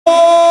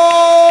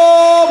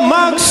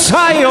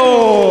Magsayo!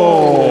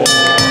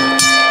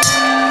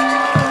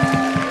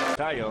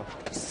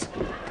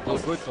 Oh,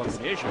 good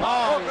combination.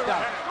 Oh,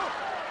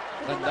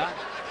 ganda.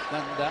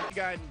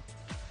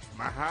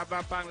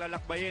 Mahaba pang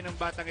lalakbayin ng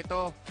batang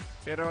ito,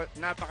 pero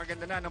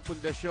napakaganda na ng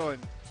pundasyon.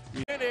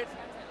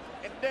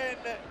 And then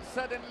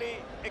suddenly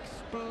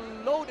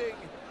exploding.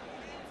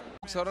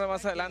 Ahora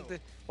más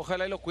adelante,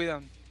 ojalá y lo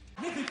cuidan.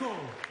 Magnifico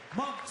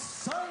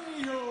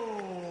Magsayo!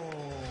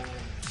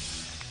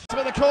 To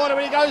the corner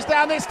when he goes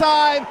down this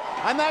time,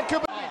 and that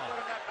could be.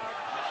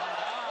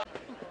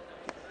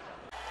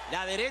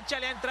 La derecha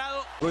le ha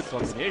entrado. Good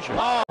combination.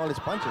 Oh, all his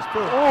punches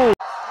too. Magnifico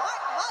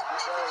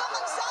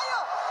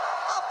Magsayo,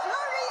 a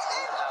flurry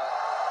and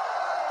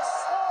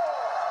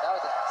That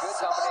was a good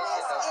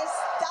combination. is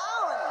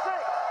down.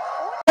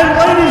 And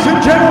ladies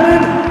and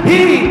gentlemen,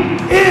 he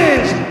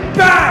is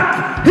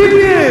back! He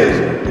is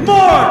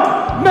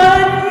Mark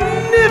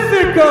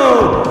Magnifico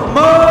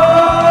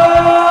Magsayo!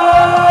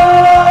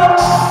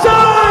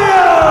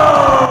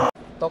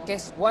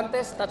 Toques,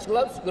 guantes, touch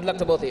gloves. Good luck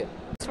to both of you.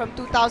 From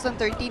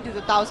 2013 to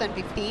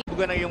 2015.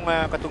 Buga na yung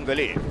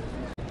katunggali.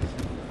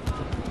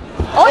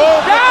 Oh,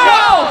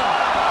 down!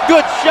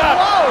 Good shot!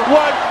 Wow.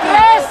 1,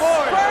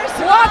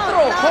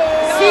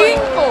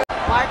 2, 4,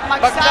 5.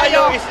 Mark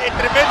Magsayo. Magsayo is in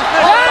tremendous.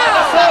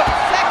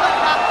 Second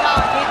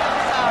knockdown dito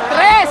sa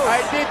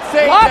I did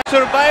say that.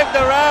 Survive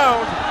the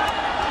round.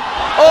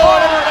 Oh,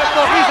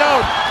 no, he's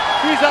out.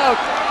 He's out.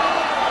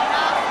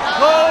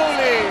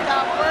 Holy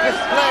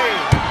display.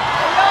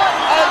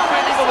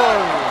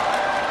 Unbelievable.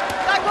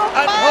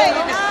 Tagumpay.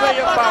 Display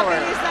of power.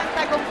 Napakabilis ng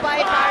tagumpay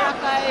para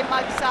kay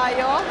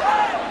Magsayo.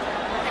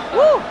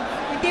 Woo!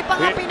 Hindi pa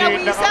nga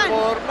pinawisan.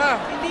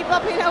 Hindi pa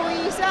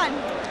pinawisan.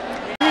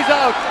 He's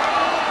out.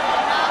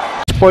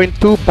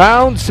 0.2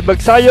 pounds.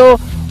 Magsayo.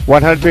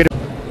 120.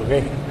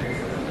 Okay.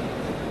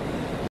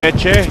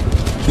 Leche.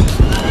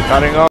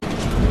 Starting off.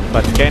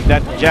 But can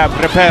that jab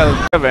repel?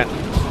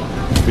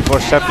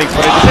 Before settling for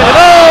a decision.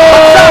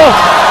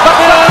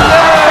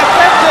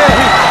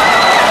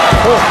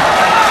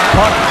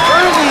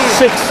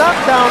 Six.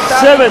 Knockdown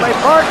by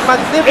Mark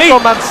Magnifico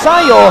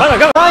Magsayo.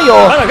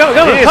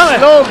 He is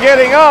slow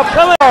getting up.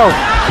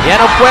 Yan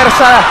ang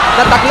puwersa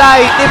na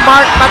taglay ni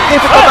Mark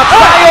Magnifico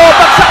Magsayo.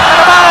 Bagsak na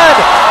naman.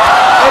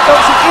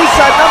 Itong si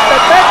Isa ng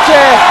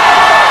Pepeche.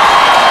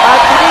 At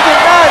tinigil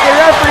na ni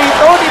referee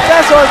Tony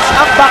Pesons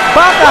ang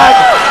bakbakan.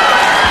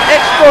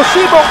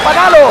 Eksplosibong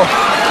panalo.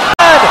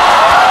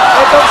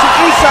 Itong si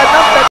Isa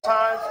ng Pepeche.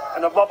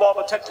 And above all,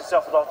 protect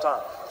yourself at all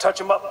times. Touch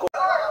him up.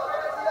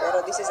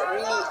 Pero this is a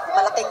really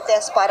malaking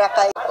test para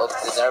kay Of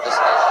the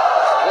nervousness.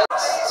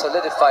 Let's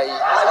solidify a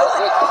good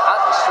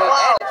hand straight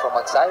hand from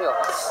Magsayo.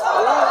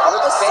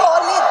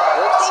 solid.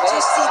 Did you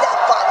see that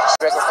punch?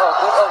 Oh,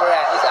 good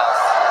overhand. He's out.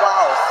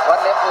 Wow.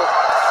 One left hook.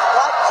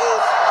 What a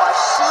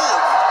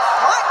machine.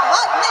 Mark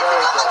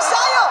Magnifico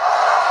Magsayo.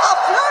 A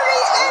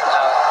flurry and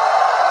Out.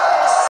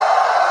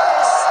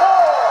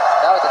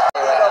 That was a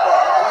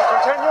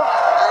Continue.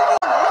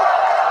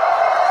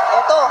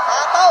 ito,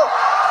 hataw.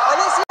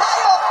 Mali si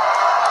Tayo.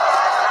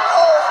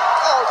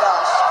 Oh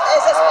gosh.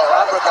 This is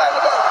uppercut.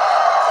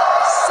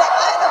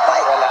 Second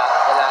fight. Wala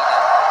na.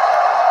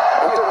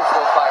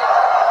 Beautiful fight.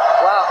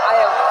 Wow, I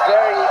am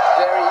very,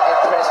 very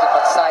impressed with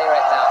Magsayo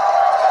right now.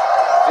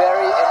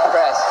 Very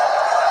impressed.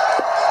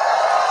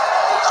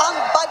 Ang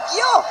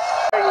bagyo.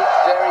 Very,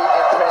 very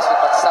impressed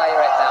with Magsayo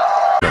right now.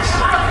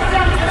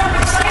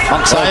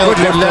 Magsayo,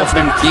 good left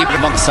and keep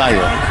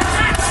Magsayo.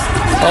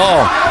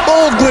 Oh,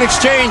 good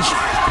exchange.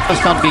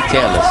 Let's not be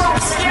careless.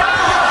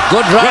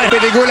 Good right.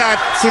 Pedigulat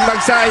si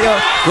Magsayo.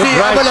 Good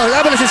right.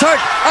 Avalos is hurt.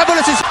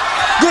 Avalos is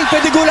good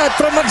pedigulat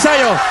from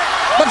Magsayo.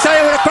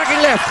 Magsayo with a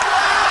cracking left.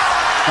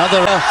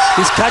 Another.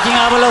 He's catching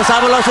Avalos.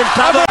 Avalos in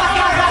trouble.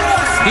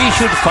 He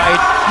should fight.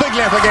 Big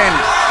left again.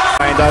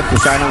 Find out kung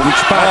saan ang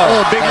which part.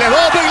 Oh, Big left.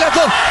 Oh, big left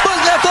hook.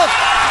 Big left hook.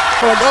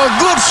 Oh,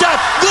 good shot.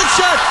 Good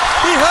shot.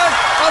 He hurt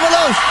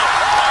Avalos.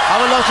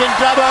 Avalos in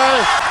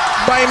trouble.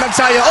 By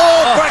Magsayo.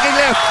 Oh, cracking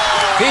left.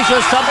 He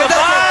should stop the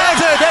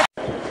fight.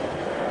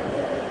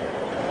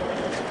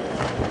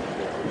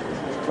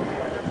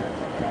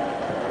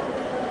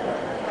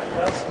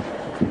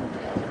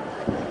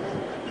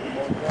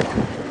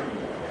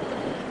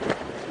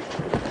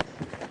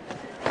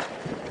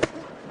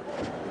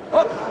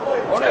 Up.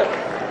 On it.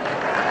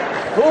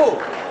 2,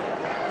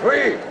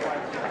 3,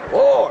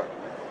 4,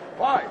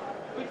 5,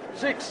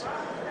 6,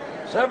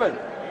 7,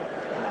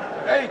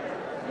 8.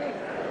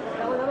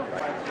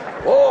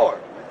 4,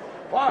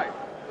 5,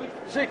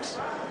 6,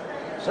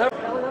 7.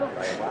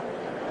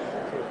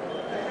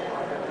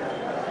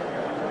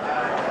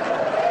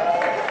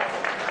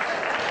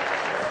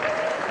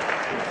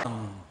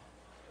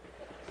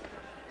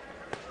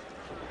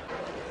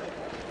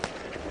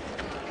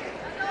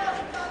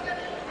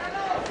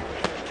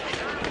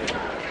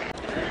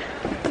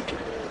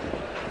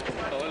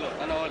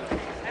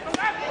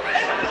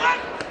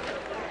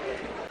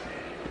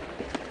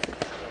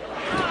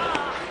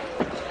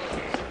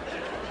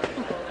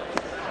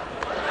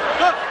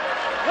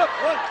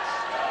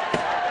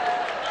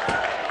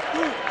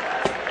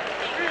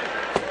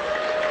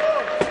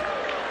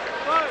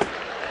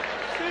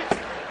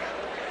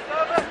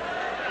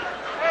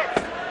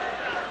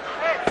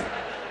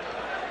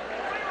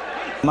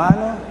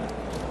 Mano,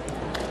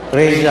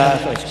 Reza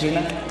su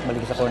esquina,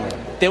 balik sa corner.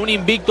 De un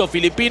invicto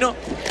filipino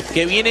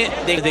que viene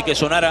desde que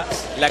sonara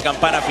la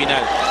campana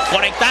final.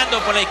 Conectando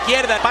por la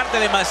izquierda, parte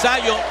de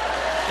Magsayo.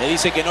 Le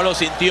dice que no lo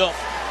sintió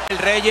el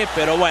Reyes,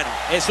 pero bueno,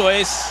 eso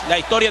es la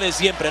historia de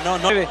siempre, ¿no?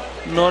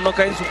 No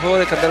cae en su juego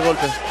de cantar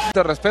golpes.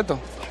 Te respeto.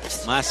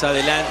 Más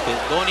adelante,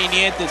 Don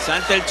Inietes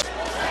ante el...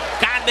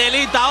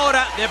 Candelita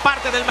ahora de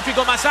parte del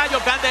Magnifico Magsayo.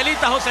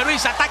 Candelita, José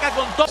Luis ataca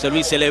con todo. José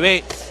Luis se le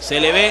ve.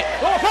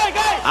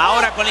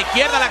 Ahora con la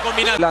izquierda la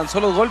combinación. Lanzó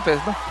los golpes,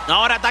 ¿no?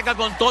 Ahora ataca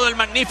con todo el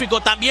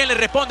Magnífico. También le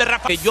responde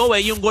Rafa. Que yo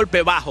veía un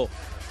golpe bajo.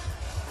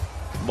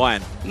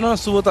 Bueno. No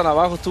estuvo tan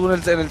abajo, estuvo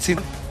en el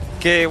cinto.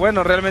 Que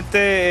bueno,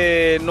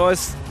 realmente no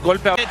es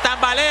golpe abajo.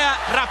 Tambalea,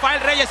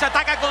 Rafael Reyes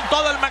ataca con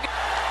todo el Magnífico.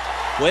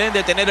 Pueden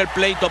detener el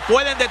pleito,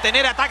 pueden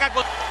detener, ataca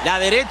con... La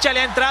derecha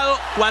le ha entrado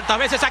cuantas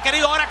veces ha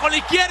querido, ahora con la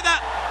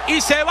izquierda. Y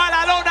se va a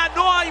la lona,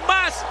 no hay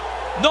más.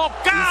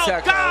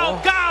 Knockout,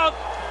 knockout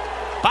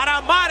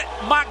para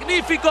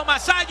Magnífico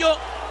Magsayo.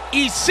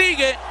 Y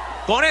sigue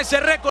con ese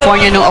récord.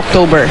 No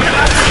October.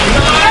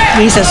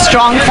 He's a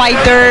strong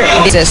fighter.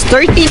 This is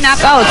 13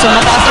 knockouts. So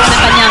mataas na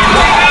kanyang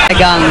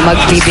tagang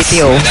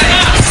magbibitiw.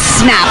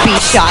 Snappy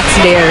shots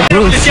there.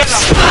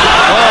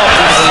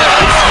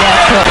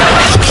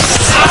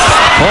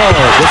 Oh,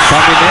 good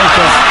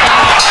combination.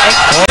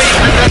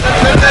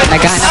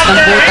 Naghanap ng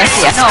butas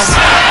si ano.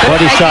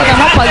 Body shot.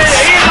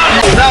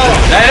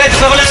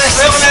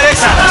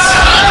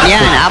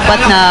 Yan,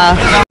 apat na.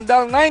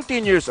 Down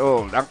 19 years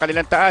old. Ang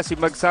kanilang taas si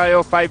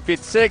Magsayo,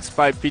 5'6",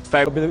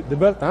 5'5". The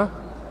belt, ha?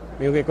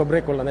 May ugi ko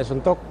break kung lanay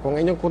suntok. Kung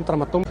inyong kontra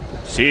matum.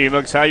 Si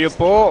Magsayo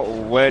po,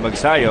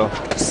 Magsayo.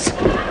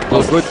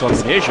 Good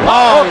combination.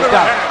 Oh,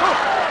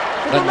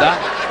 ganda.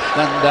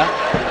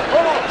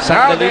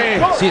 Sandali.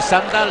 Si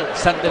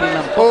Sandali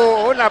lang po.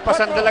 Oo,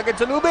 napasandal agad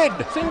sa lubid.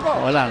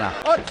 Wala na.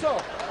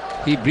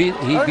 He beats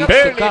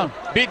the count.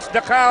 Beats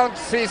the count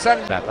si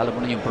Sandal. Alam mo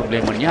na yung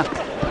problema niya.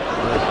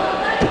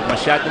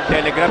 Masyadong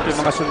telegraph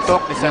yung mga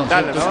suntok ni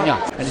Sandal, no?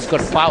 And he's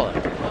got power.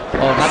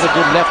 Oh, another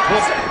good left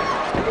hook.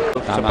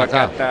 Tama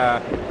ka.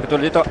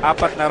 Katulad dito,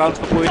 4 na rounds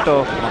po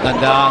ito.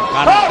 Maganda.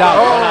 Kanan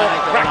down.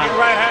 Cracking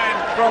right hand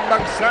from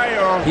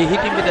Magsayo. He hit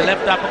him with the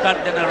left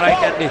uppercut and the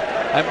right hand.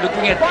 I'm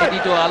looking at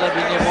Edito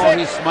Alabinemo.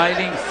 He's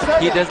smiling.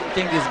 He doesn't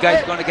think this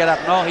guy's going to get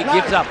up. No, he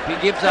gives up.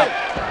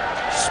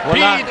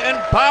 Speed and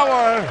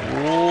power.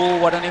 Oh,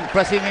 what an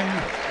impressive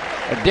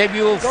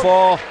debut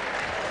for...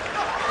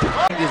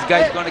 This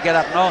guy's going to get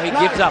up. No, he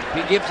gives up.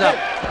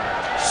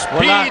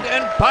 Speed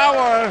and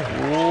power.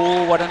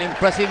 Oh, what an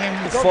impressive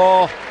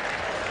for...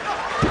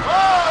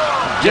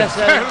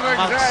 Jessel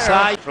Mark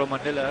Araula from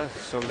Manila,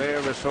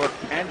 Soler Resort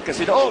and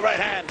Casino. Oh, right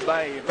hand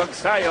by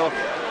Magsayo.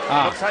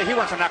 Magsayo, he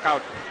wants a knockout.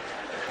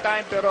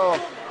 Time pero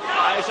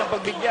ayos ang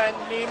pagbigyan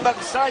ni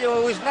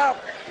Magsayo, who is now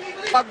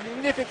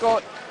Magnifico,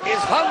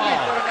 is hungry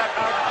for a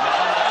knockout.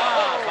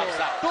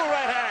 Two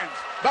right hands.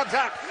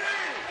 Bagsak.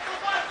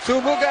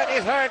 Sumugat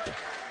is hurt.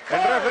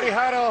 And referee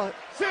Haro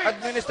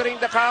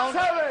administering the count.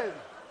 7,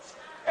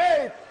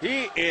 8.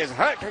 He is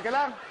hurt.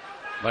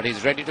 But he's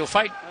ready to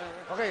fight.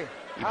 Okay.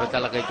 Iba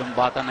talaga itong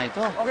bata na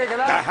ito. Okay,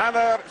 The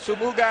hammer,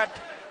 Sumugat.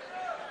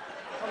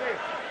 Okay.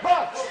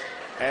 Box.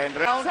 And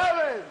round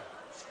 7,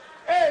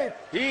 8.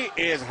 he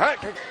is hurt.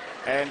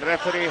 And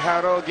referee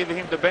Haro giving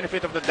him the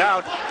benefit of the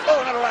doubt. Oh,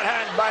 another right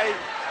hand by...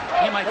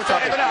 He might stop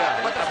it.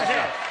 Umatras na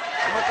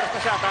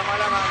siya. Tama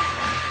lamang.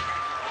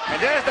 And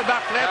there's the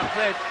back left.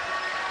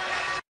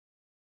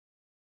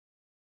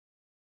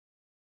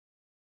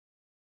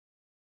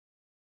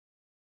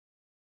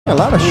 A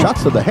lot of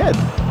shots to the head.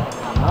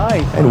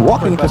 Nice. And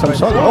walking into some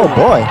sort. Oh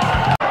boy.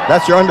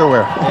 That's your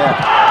underwear. Yeah,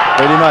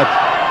 pretty much.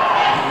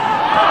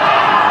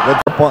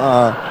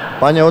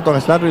 Panyaoto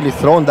has not really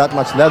thrown that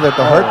much leather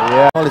to hurt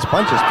all his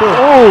punches too.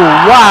 Oh,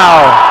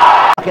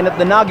 wow. Looking at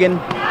the noggin.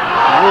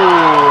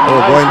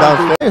 Nice going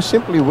downstairs. They're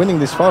simply winning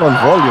this fight on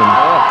volume.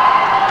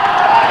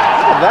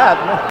 Look at that.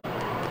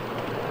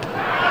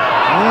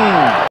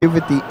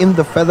 Activity in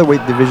the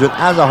featherweight division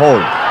as a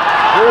whole.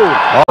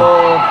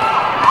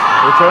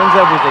 Returns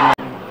everything.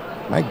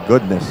 My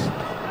goodness.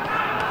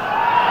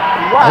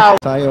 Wow.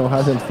 Magsayo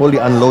hasn't fully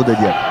unloaded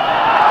yet.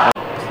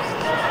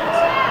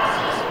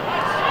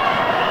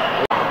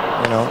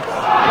 You know,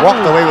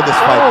 walked away with this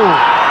fight.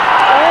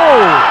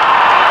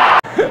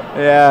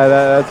 Yeah,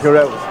 that's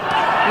correct.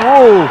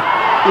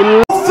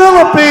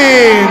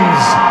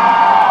 Philippines!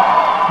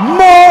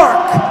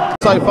 Mark!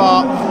 So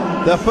far,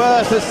 the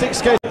first of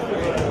 6 cases.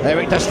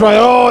 Eric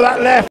Destroyer,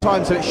 that left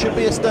time, so it should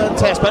be a stern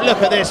test, but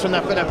look at this from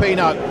the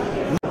Filipino.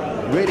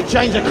 Really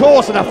changed the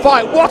course of the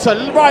fight. What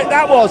a right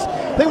that was.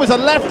 I think it was a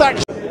left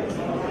action.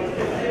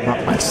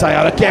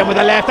 Magsayo again with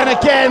the left, and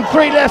again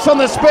 3 lefts on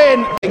the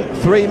spin.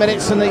 3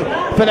 minutes, and the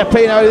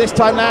Filipino this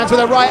time lands with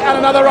a right and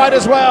another right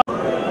as well.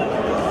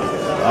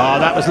 Oh,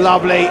 that was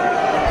lovely.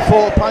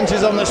 4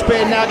 punches on the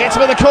spin. Now gets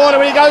him in the corner,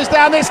 and he goes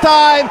down this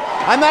time.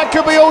 And that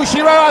could be all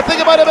she wrote. I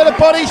think about a bit of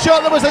body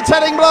shot that was a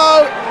telling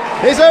blow.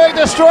 Is Eric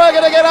Destroyer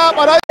going to get up?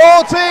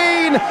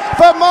 14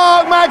 for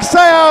Mark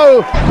Magsayo.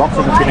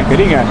 Boxing ng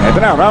pinanggalingan.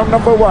 Ito na, round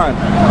number 1.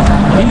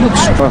 He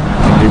looks...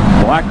 The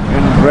black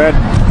and red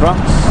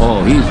trunks.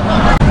 Oh, he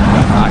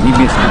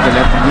missed with the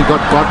left and he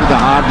got caught with the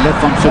hard left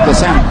from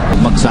Sukasam.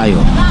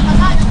 Magsayo.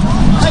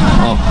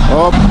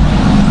 Oh.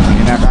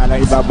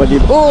 Inakala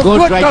ibabalib. Oh,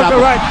 good right counter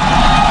up. right.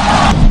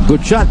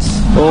 Good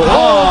shots. Good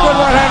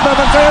right hand by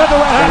Magsayo. The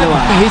right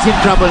hand. He's in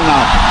trouble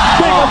now.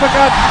 Big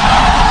uppercut.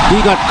 He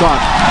got caught.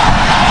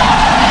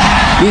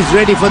 He's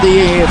ready for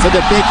the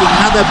taking.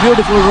 Another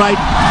beautiful right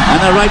and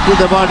a right to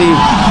the body.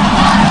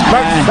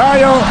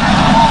 Magsayo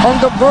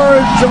on the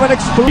verge of an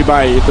explosion.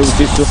 By itong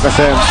si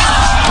Sukasem.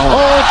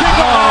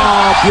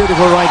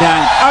 Beautiful right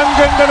hand. Ang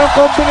ganda ng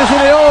kombinasyon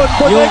na yun.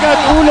 Bodega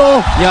at ulo.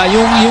 Yeah,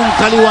 yung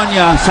kaliwa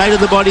niya, side of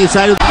the body,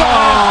 side of the...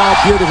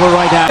 beautiful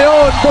right hand.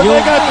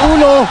 Bodega at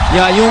ulo.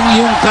 Yeah,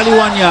 yung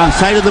kaliwa niya,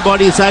 side of the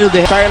body, side of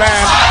the...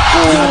 Thailand.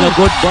 A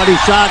good body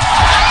shot.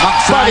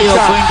 Magsayo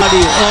going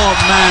body. Oh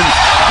man,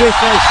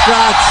 vicious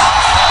shots.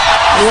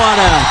 What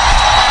a...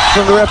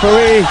 From the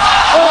referee.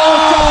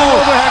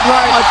 Overhand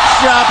right. A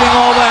chopping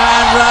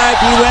overhand right.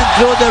 He went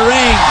through the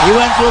ring. He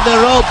went through the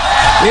rope.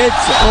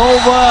 It's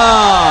over.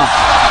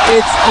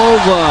 It's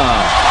over.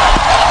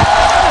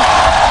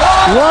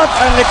 What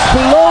an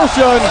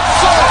explosion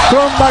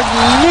from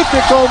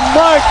Magnifico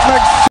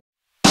Magsayo.